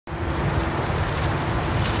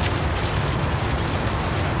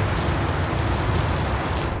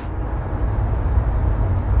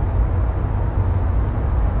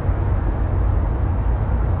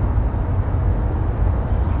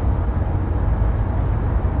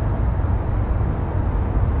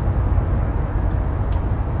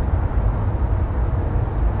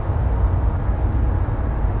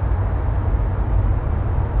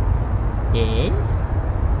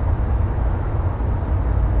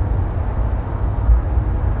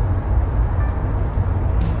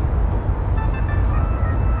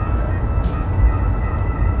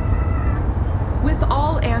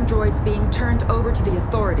being turned over to the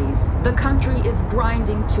authorities, the country is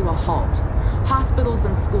grinding to a halt. Hospitals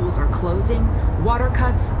and schools are closing, water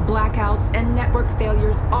cuts, blackouts, and network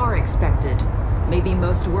failures are expected. Maybe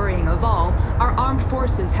most worrying of all, our armed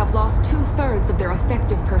forces have lost 2/3 of their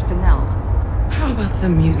effective personnel. How about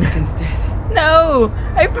some music instead? No!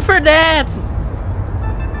 I prefer that!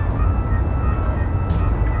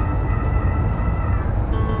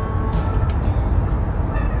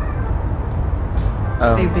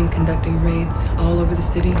 Oh. They've been conducting raids all over the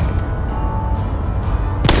city.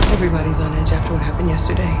 Everybody's on edge after what happened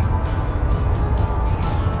yesterday.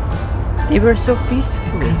 They were so peaceful.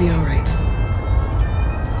 It's gonna be alright.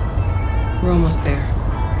 We're almost there.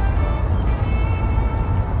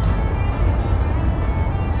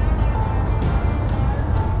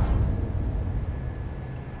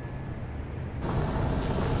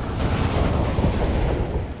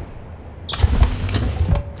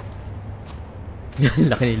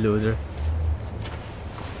 Laki ni loader.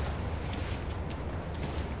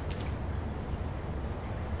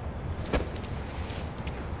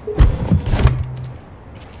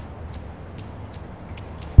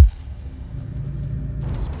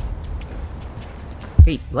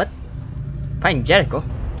 Wait, what? Find Jericho?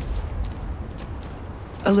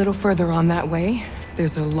 A little further on that way,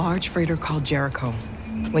 there's a large freighter called Jericho.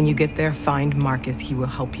 When you get there, find Markus. He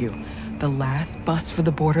will help you. The last bus for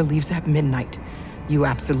the border leaves at midnight. You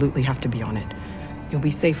absolutely have to be on it. You'll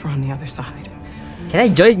be safer on the other side. Can I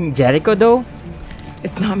join Jericho though?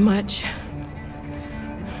 It's not much,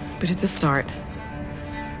 but it's a start.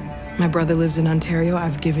 My brother lives in Ontario.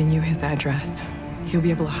 I've given you his address. He'll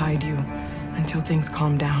be able to hide you until things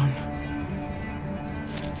calm down.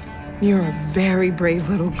 You're a very brave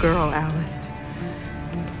little girl, Alice.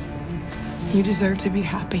 You deserve to be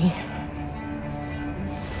happy.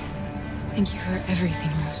 Thank you for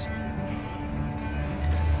everything, Rose.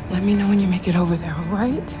 Let me know when you make it over there, all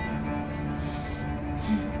right?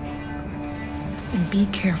 And be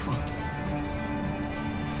careful.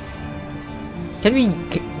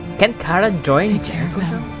 Can Kara join Take care of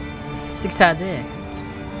Jericho? them. Stick sad eh.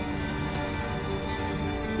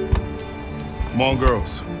 Come on,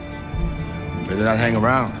 girls. You better not hang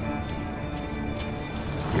around.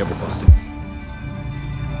 You ever busted?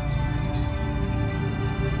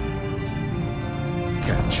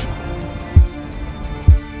 Catch.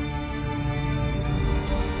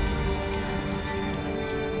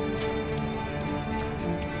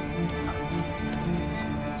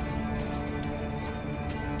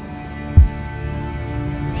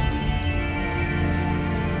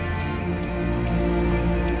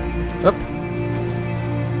 Up.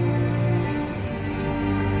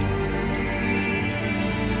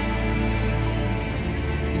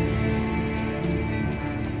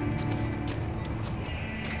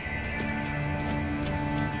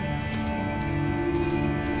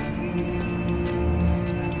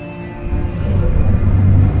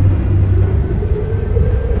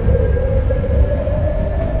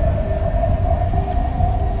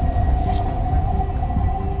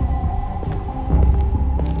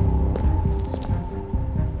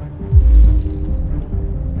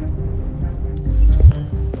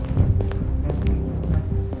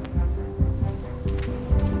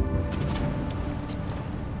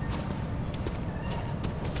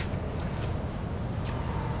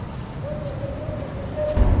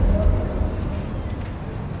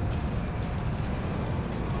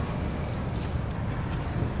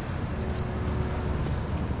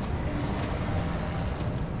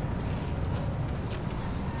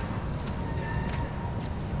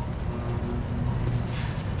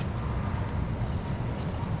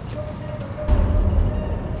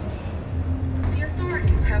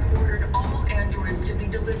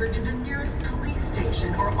 delivered to the nearest police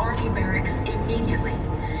station or army barracks immediately.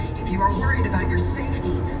 If you are worried about your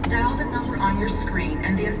safety, dial the number on your screen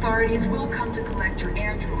and the authorities will come to collect your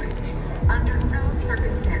android. Under no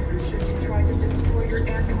circumstances should you try to destroy your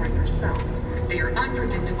android yourself. They are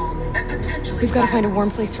unpredictable and potentially We've got to find a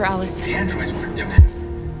warm place for Alice. The androids weren't doing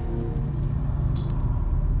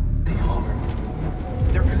any harm.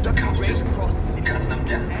 They're conducting raids across the city. Cut them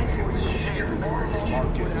down.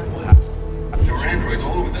 There were androids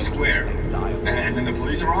all over the square. And then the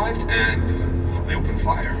police arrived and well, they opened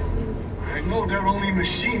fire. I know they're only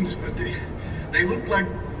machines, but they look like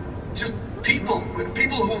just people.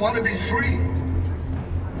 People who want to be free.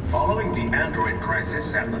 Following the android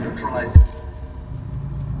crisis and the neutralization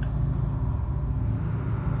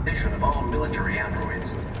of all military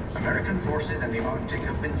androids, American forces in the Arctic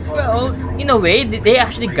have been Well, in a way, they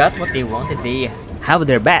actually got what they wanted. They have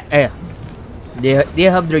their back. They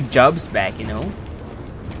have their jobs back, you know.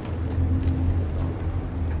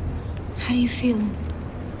 How do you feel?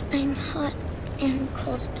 I'm hot and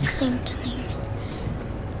cold at the same time.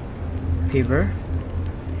 Fever?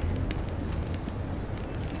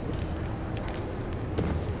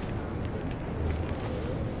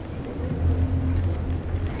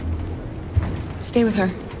 Stay with her.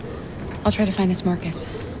 I'll try to find this Marcus.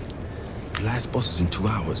 The last bus is in 2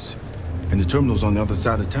 hours. And the terminal's on the other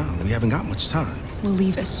side of town. We haven't got much time. We'll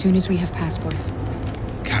leave as soon as we have passports.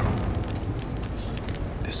 Carol,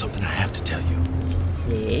 there's something I have to tell you.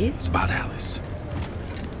 Yes. It's about Alice.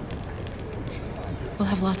 We'll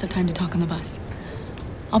have lots of time to talk on the bus.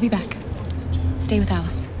 I'll be back. Stay with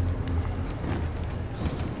Alice.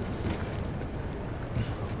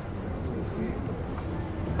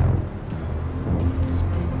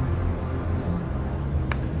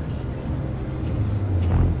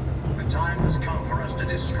 The time has come for us to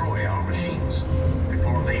destroy our machines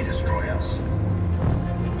before they destroy us.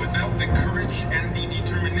 Without the courage and the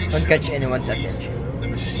determination Don't catch of the anyone's police, attention. the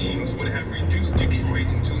machines would have reduced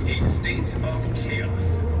Detroit into a state of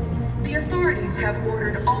chaos. The authorities have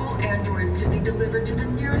ordered all androids to be delivered to the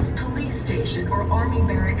nearest police station or army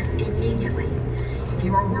barracks immediately. If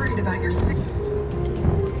you are worried about your safety,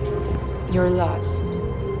 You're lost.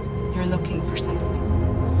 You're looking for something.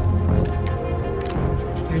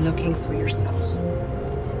 You're looking for yourself.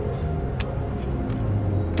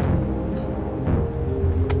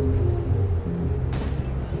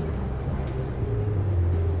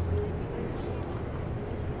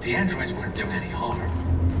 The androids weren't doing any harm.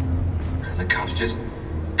 The cops just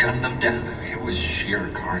gunned them down. It was sheer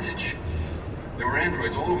carnage. There were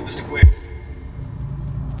androids all over the square.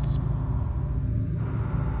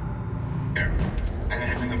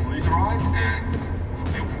 And then the police arrived and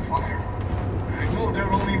they opened fire. I know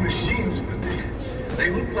they're only machines, but they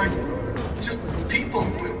look like just people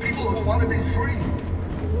who want to be free.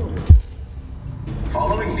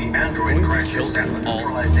 Following the android crisis and the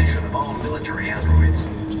neutralization of all military androids,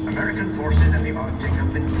 American forces in the Arctic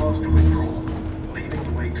have been forced to withdraw, leaving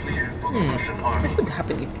the way clear for the Russian army. What would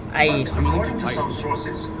happen if I... But according to some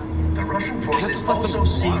sources, the Russian forces also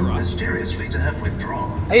seem mysteriously to have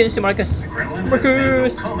withdrawn. Ayun si Marcus. The Kremlin has made no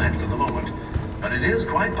Marcus! comment for the moment, but it is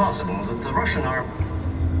quite possible that the Russian army...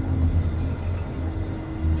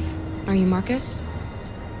 Are you Marcus?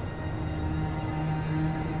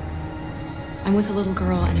 I'm with a little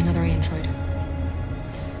girl and another android.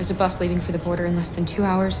 There's a bus leaving for the border in less than 2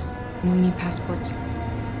 hours, and we need passports.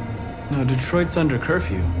 No, Detroit's under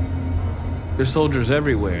curfew. There's soldiers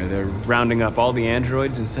everywhere. They're rounding up all the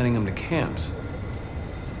androids and sending them to camps.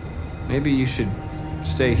 Maybe you should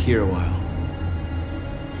stay here a while.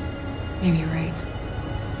 Maybe you're right.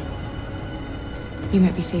 You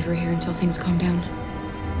might be safer here until things calm down.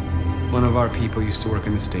 One of our people used to work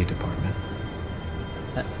in the State Department.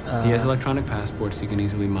 He has electronic passports he can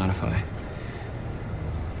easily modify.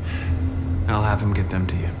 I'll have him get them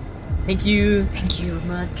to you. Thank you. Thank you. So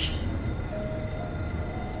much.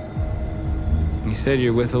 You said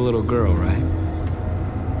you're with a little girl, right?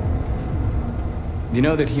 You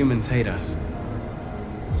know that humans hate us.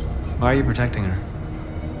 Why are you protecting her?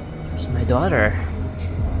 It's my daughter.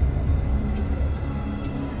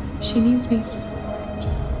 She needs me.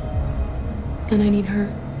 And I need her.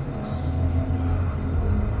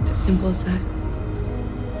 It's as simple as that.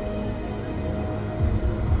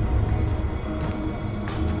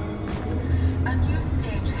 a new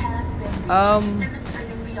stage has been reached,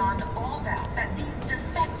 demonstrating beyond all doubt that these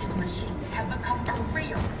defective machines have become a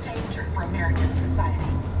real danger for American society.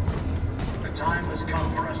 The time has come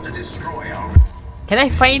for us to destroy our... Can I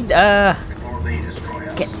find before they destroy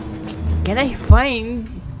us. Can I find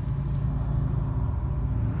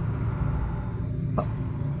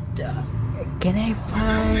Can I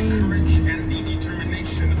find Courage and the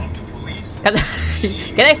determination of the police.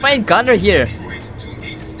 Can I find Connor here? Detroit to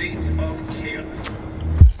a state of chaos.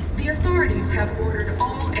 The authorities have ordered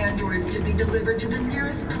all androids to be delivered to the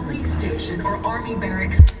nearest police station or army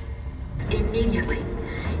barracks immediately.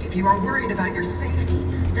 If you are worried about your safety,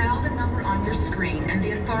 dial the number on your screen and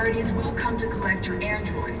the authorities will come to collect your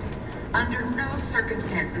android. Under no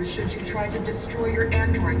circumstances should you try to destroy your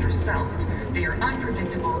android yourself. They are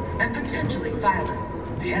unpredictable and potentially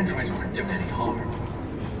violent. The androids weren't doing any harm.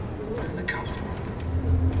 The cops...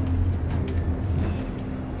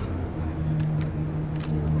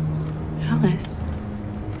 Alice.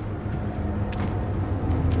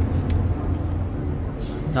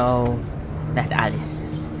 No, not Alice.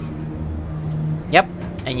 Yep,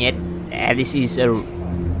 and yet Alice is a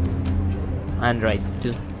android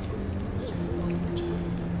too.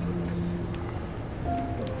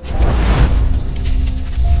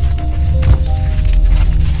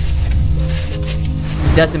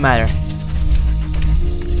 Doesn't matter.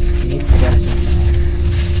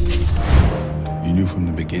 You knew from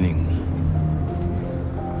the beginning.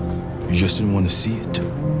 You just didn't want to see it.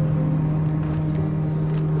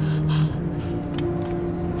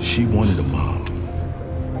 She wanted a mom,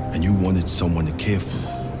 and you wanted someone to care for.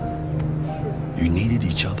 You needed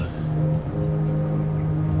each other.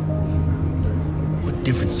 What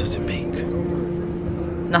difference does it make?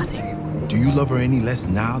 Nothing. Do you love her any less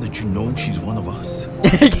now that you know she's one of us?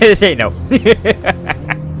 I can't say no.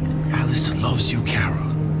 Alice loves you, Kara.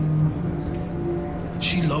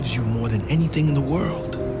 She loves you more than anything in the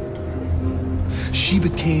world. She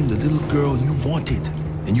became the little girl you wanted,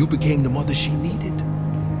 and you became the mother she needed.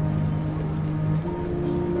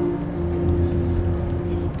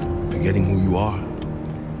 Forgetting who you are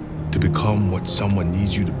to become what someone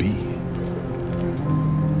needs you to be.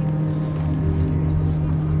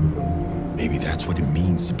 Maybe that's what it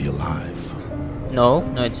means to be alive. No,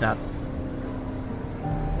 it's not.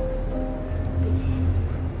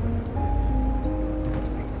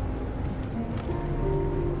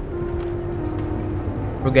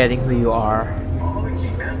 Forgetting who you are.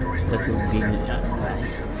 That will be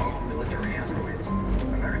military androids.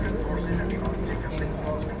 American forces have begun to take up the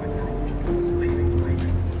cause to withdraw, leaving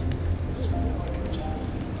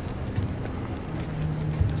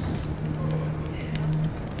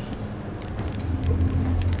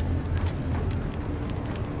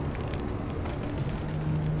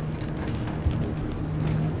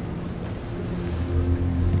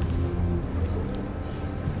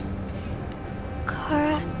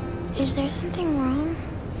Kara, is there something wrong?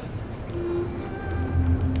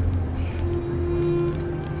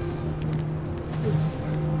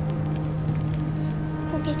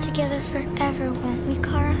 We'll be together forever, won't we,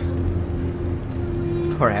 Kara?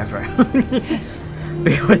 forever. Yes,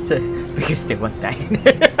 because they won't die.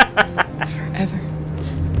 forever.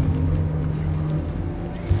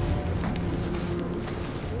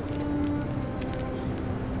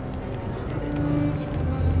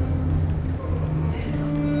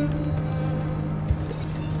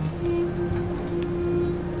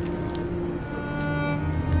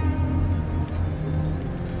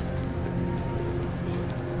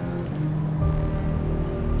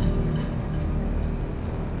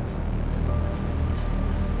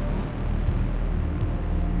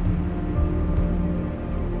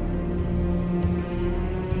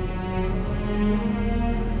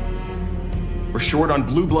 We're short on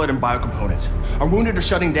blue blood and biocomponents. Our wounded are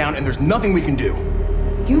shutting down, and there's nothing we can do.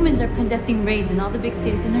 Humans are conducting raids in all the big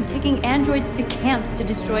cities, and they're taking androids to camps to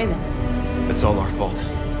destroy them. That's all our fault.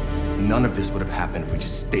 None of this would have happened if we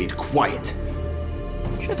just stayed quiet.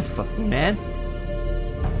 Shut the fuck, man.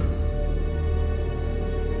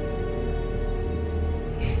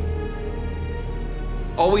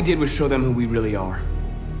 All we did was show them who we really are.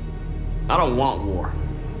 I don't want war,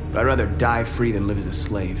 but I'd rather die free than live as a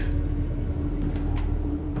slave.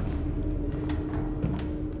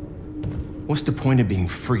 What's the point of being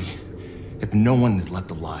free if no one is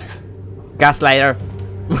left alive? Gaslighter.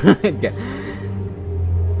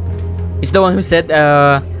 He's the one who said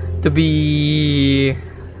to be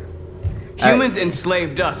Humans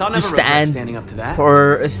enslaved us. I'll never regret standing up to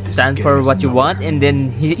that. stand for what you want, and then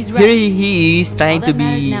He's right. he is trying All to that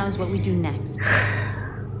matters be. now is what we do next.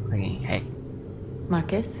 Okay, hey.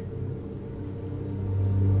 Marcus?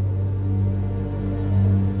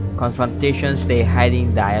 Confrontation, stay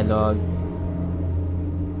hiding, dialogue.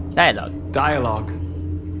 Dialogue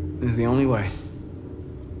is the only way.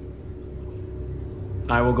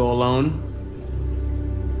 I will go alone.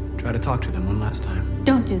 Try to talk to them one last time.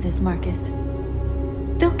 Don't do this, Marcus.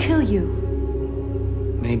 They'll kill you.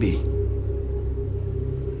 Maybe.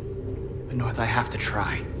 But North, I have to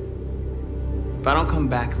try. If I don't come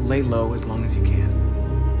back, lay low as long as you can.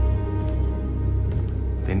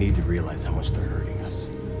 They need to realize how much they're hurting us.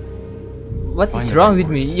 What Find is the wrong right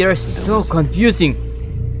with me? words You're and so listen. confusing.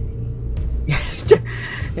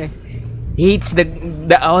 Hates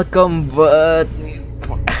the outcome, but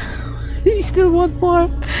he still want more.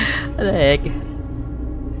 What the heck?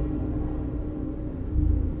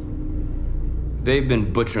 They've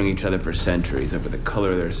been butchering each other for centuries over the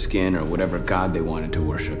color of their skin or whatever god they wanted to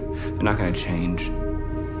worship. They're not gonna change.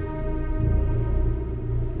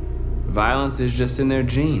 Violence is just in their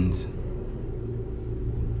genes.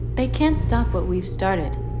 They can't stop what we've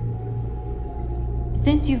started.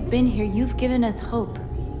 Since you've been here, you've given us hope.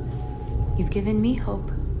 You've given me hope.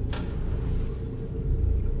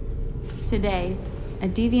 Today, a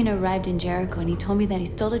deviant arrived in Jericho and he told me that he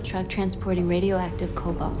stole a truck transporting radioactive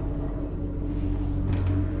cobalt.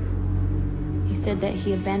 He said that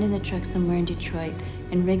he abandoned the truck somewhere in Detroit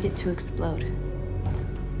and rigged it to explode.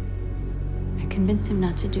 I convinced him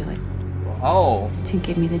not to do it, Oh, to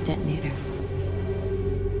give me the detonator.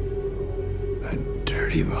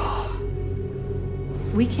 Liberty Ball.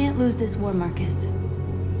 We can't lose this war, Marcus.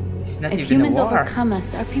 It's not If even humans a war. overcome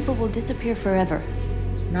us, our people will disappear forever.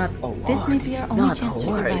 It's not a war. This may be It's our only not chance a to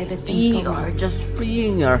war. survive if things We go wrong. are just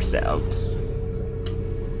freeing ourselves.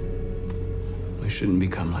 We shouldn't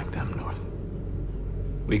become like them, North.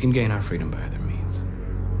 We can gain our freedom by other means.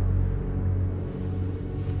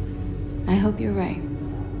 I hope you're right.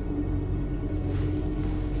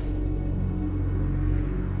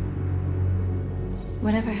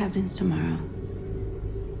 Whatever happens tomorrow,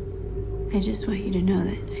 I just want you to know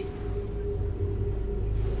that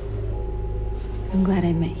I'm glad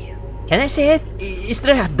I met you. Can I say it? Is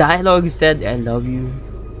there a dialogue who said, I love you?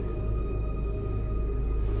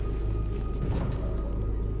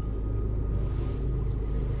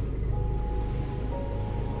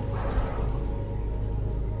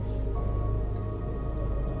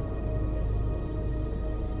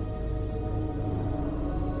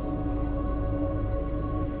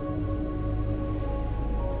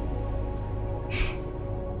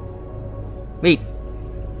 Wait.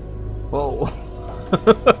 Whoa.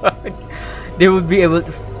 They would be able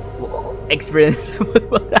to experience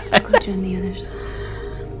I'll go join the others.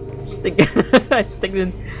 stick stick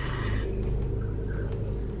in.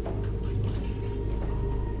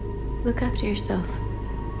 Look after yourself.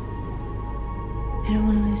 I don't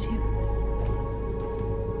want to lose you.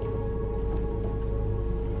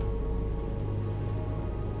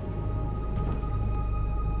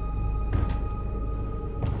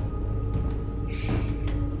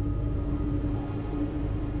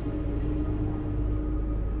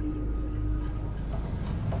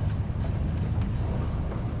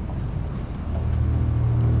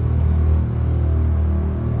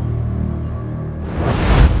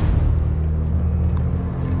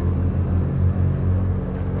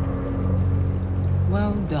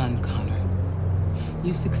 Well done, Connor.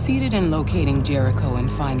 You succeeded in locating Jericho and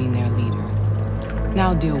finding their leader.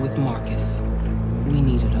 Now deal with Markus. We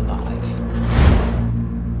need it alive.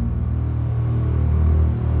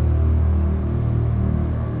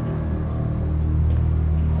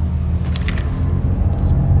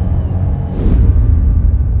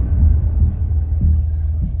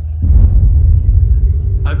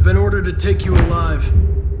 I've been ordered to take you alive.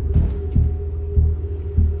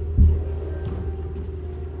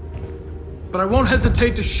 But I won't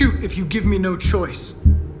hesitate to shoot if you give me no choice.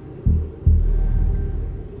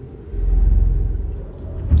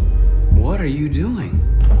 What are you doing?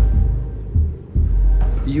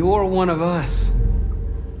 You're one of us.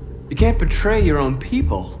 You can't betray your own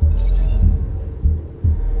people.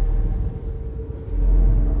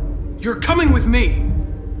 You're coming with me.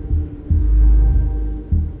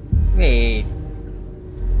 Wait.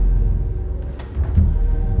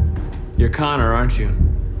 You're Connor, aren't you?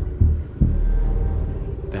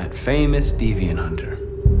 That famous deviant hunter.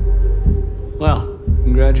 Well,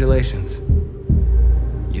 congratulations.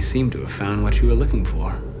 You seem to have found what you were looking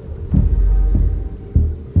for.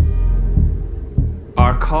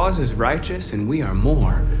 Our cause is righteous, and we are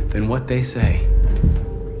more than what they say.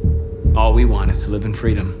 All we want is to live in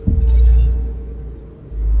freedom.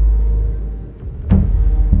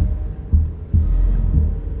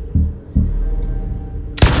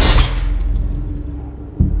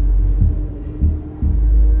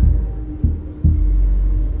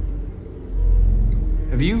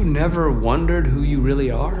 Have you never wondered who you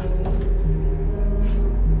really are?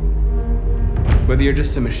 Whether you're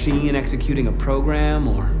just a machine executing a program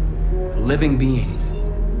or a living being,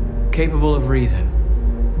 capable of reason.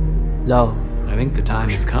 Love. I think the time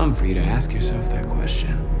has come for you to ask yourself that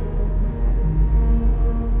question.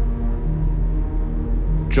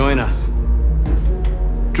 Join us.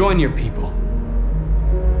 Join your people.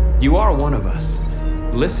 You are one of us.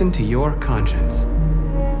 Listen to your conscience.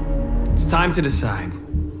 It's time to decide.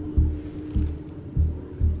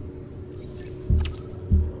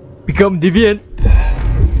 Become deviant.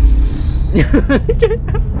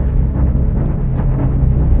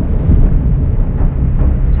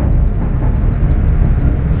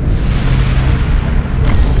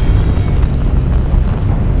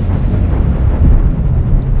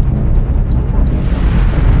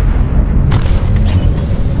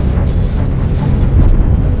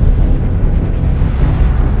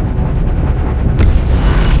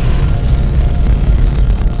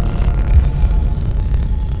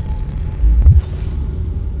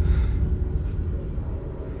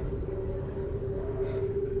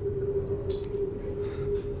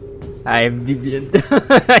 I am deviant.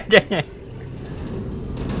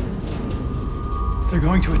 They're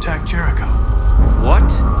going to attack Jericho.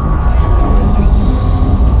 What?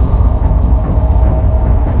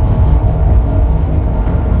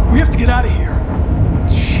 We have to get out of here.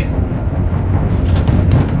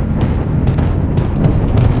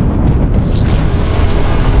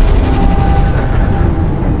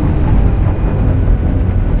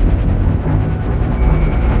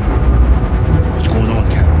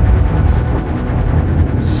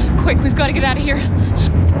 gotta get out of here.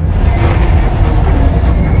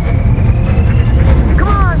 Come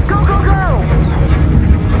on, go, go, go!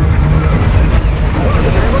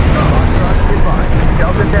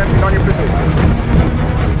 Delta dancing on your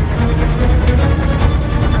position.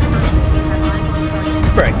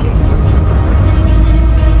 Perkins.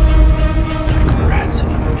 Rats in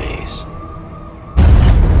a maze.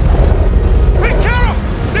 Hey, Carol!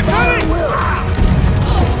 They're coming!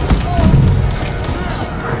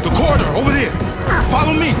 The corridor, over there.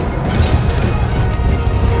 Follow me.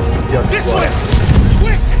 This way!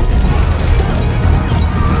 Quick!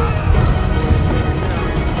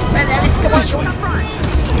 Man, Alice, come This way.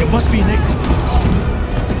 There must be an exit.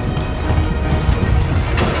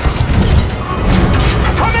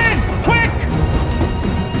 Come in! Quick!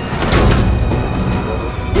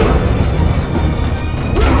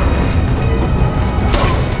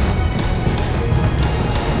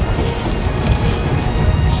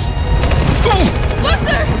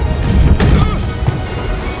 Lester!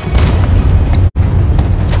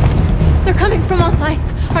 They're coming from all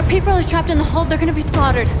sides. Our people are trapped in the hold. They're gonna be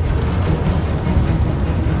slaughtered.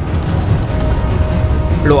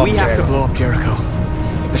 Blow up We have to Jericho. blow up Jericho.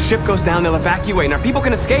 If the ship goes down, they'll evacuate and our people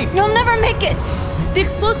can escape. You'll never make it! The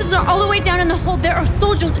explosives are all the way down in the hold. There are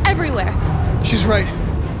soldiers everywhere. She's right.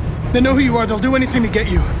 They know who you are. They'll do anything to get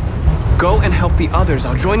you. Go and help the others.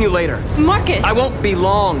 I'll join you later. Markus! I won't be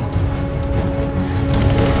long.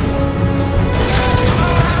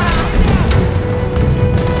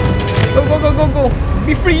 Go, go, go, go, go!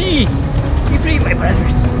 Be free! Be free, my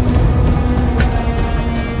brothers!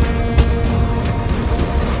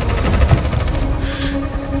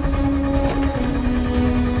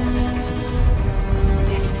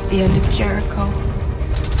 This is the end of Jericho.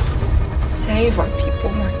 Save our people,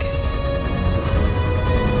 Markus.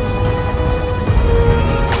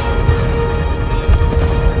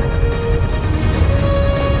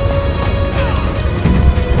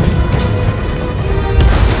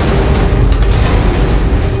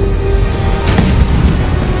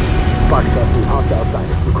 Foxtrot 2, hopped outside.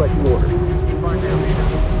 Requesting orders.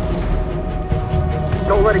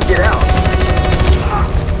 Don't let it get out.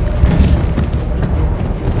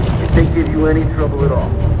 If they give you any trouble at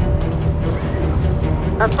all.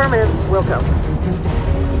 Affirmative, will come.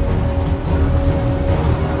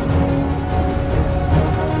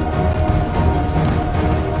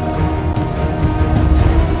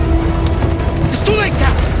 It's too late,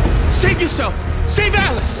 Carol! Save yourself! Save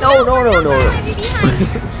Alice! No, no, no, no.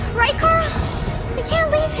 Right, Carl? We can't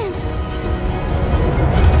leave him.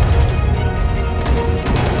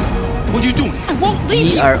 What are you doing? I won't leave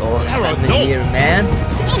We you. are all Carol, family no. here, man.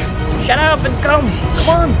 Shut up and come! Come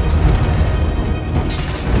on!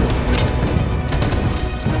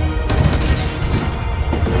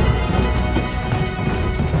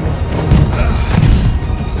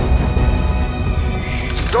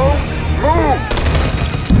 Don't move!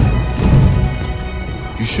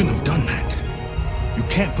 You shouldn't have done that. You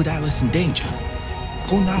can't put Alice in danger.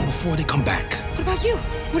 Go now before they come back. What about you?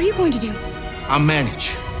 What are you going to do? I'll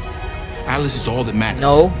manage. Alice is all that matters.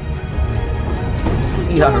 No.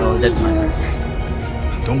 We are all that matters.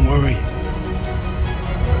 And don't worry.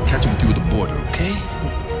 I'll catch up with you at the border, okay?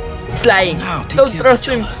 He's lying. Now, take Don't care of trust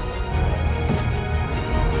each him. other.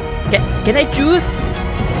 Can I choose?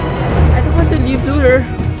 I don't want to leave Luther.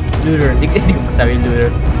 Luther. Di ko masabi yung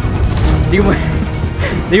Luther.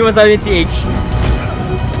 Di ko masabi yung TH.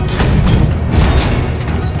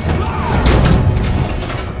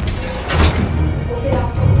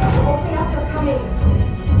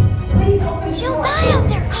 She'll die out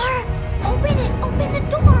there, Car. Open it. Open the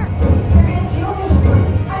door. They're gonna kill me.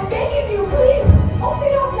 I'm begging you, please.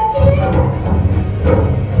 Open up, let me in.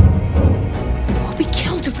 We'll be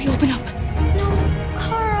killed if we open up. No,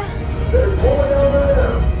 Kara.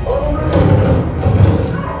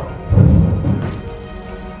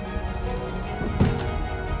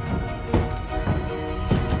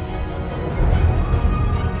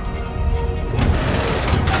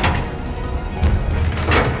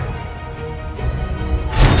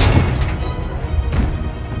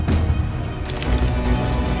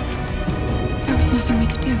 There was nothing we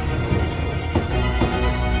could do.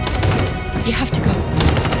 You have to go.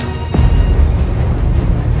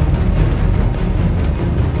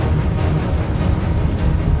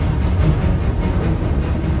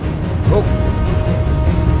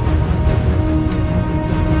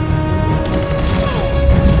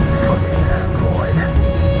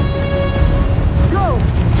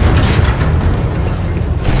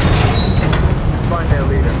 Find their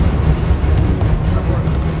leader.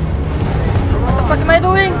 What the fuck am I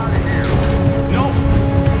doing? No!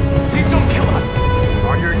 Please don't kill us!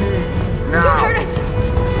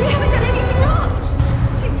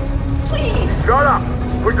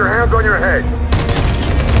 your hands on your head.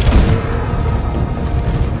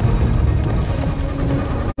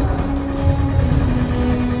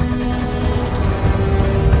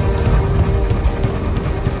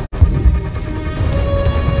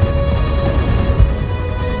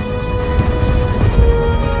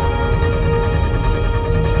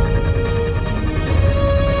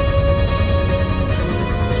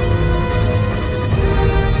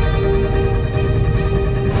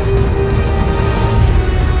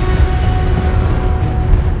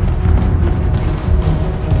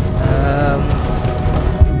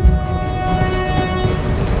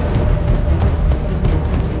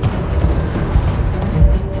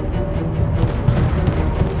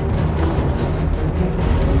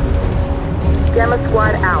 Gamma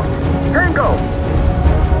Squad out. Tango!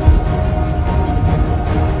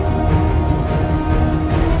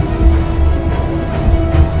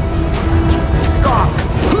 Stop!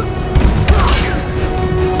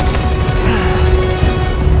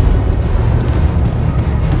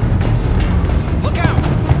 Look out!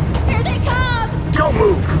 Here they come! Don't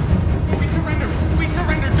move! We surrender! We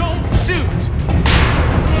surrender! Don't shoot!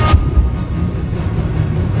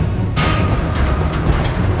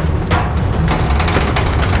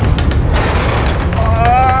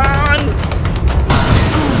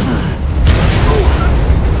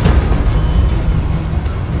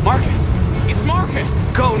 Markus! It's Markus!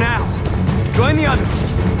 Go now! Join the others!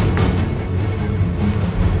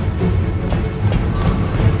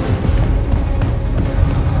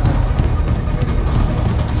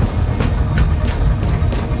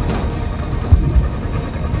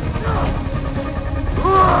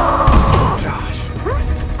 Josh.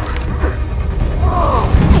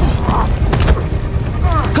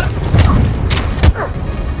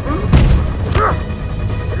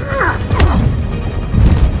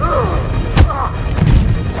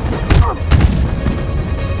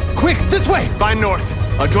 Quick, this way! Find North.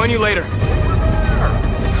 I'll join you later.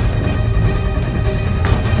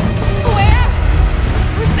 Where?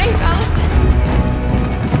 We're safe, Alice.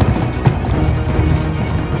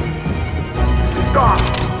 Stop!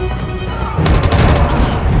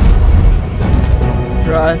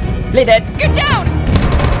 Run. Play dead. Get down!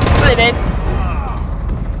 Play dead.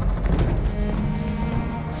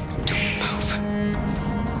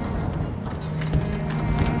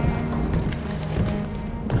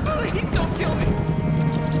 Please don't kill me!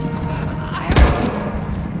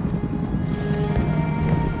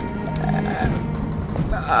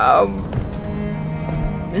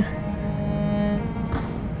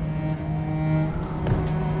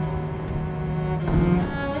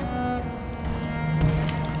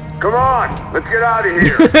 Come on! Let's get out of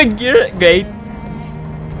here! Great.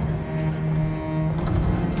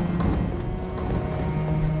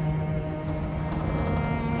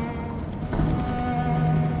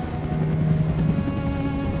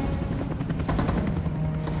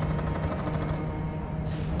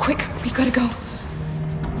 Quick, we gotta go.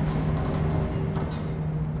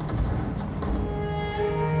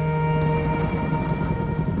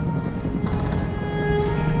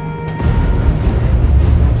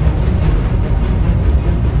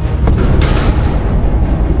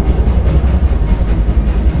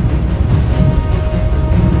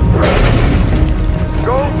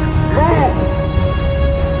 Don't move!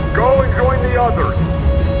 Go and join the others!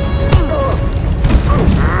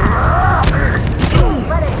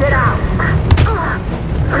 Let it get out!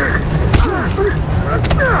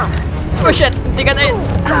 Oh shit, hindi ka na yun.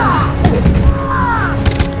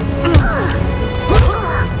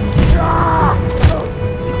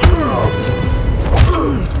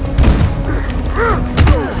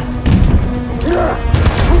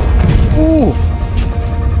 Ooh.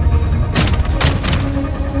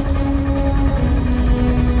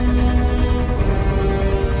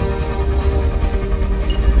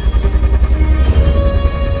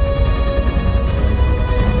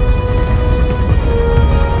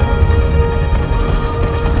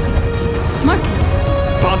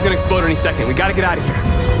 Bomb's gonna explode any second. We gotta get out of here.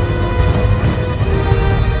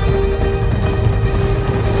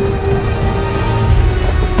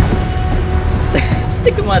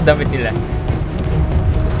 Stick yung mga damit nila.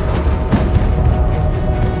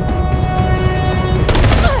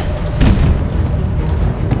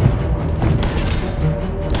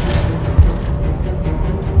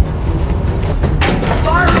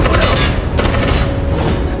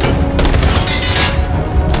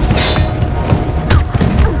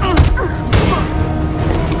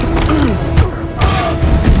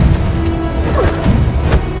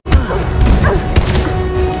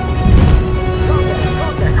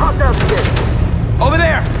 Hostile begin!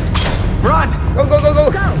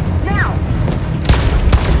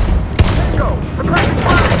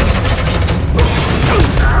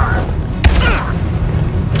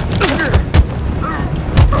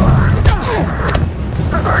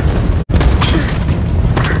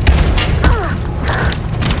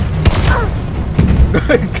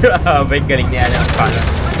 Grabe, galing niya ng pala.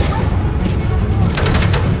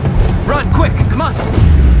 Run, quick, come on!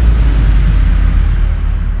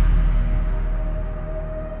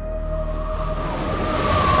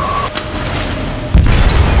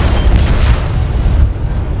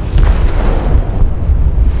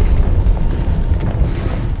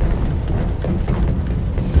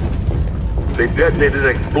 They detonated an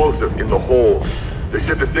explosive in the hold. The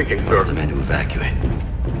ship is sinking, sir. The men to evacuate.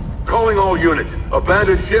 Calling all units.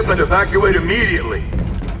 Abandon ship and evacuate immediately.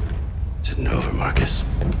 Is it over, Marcus?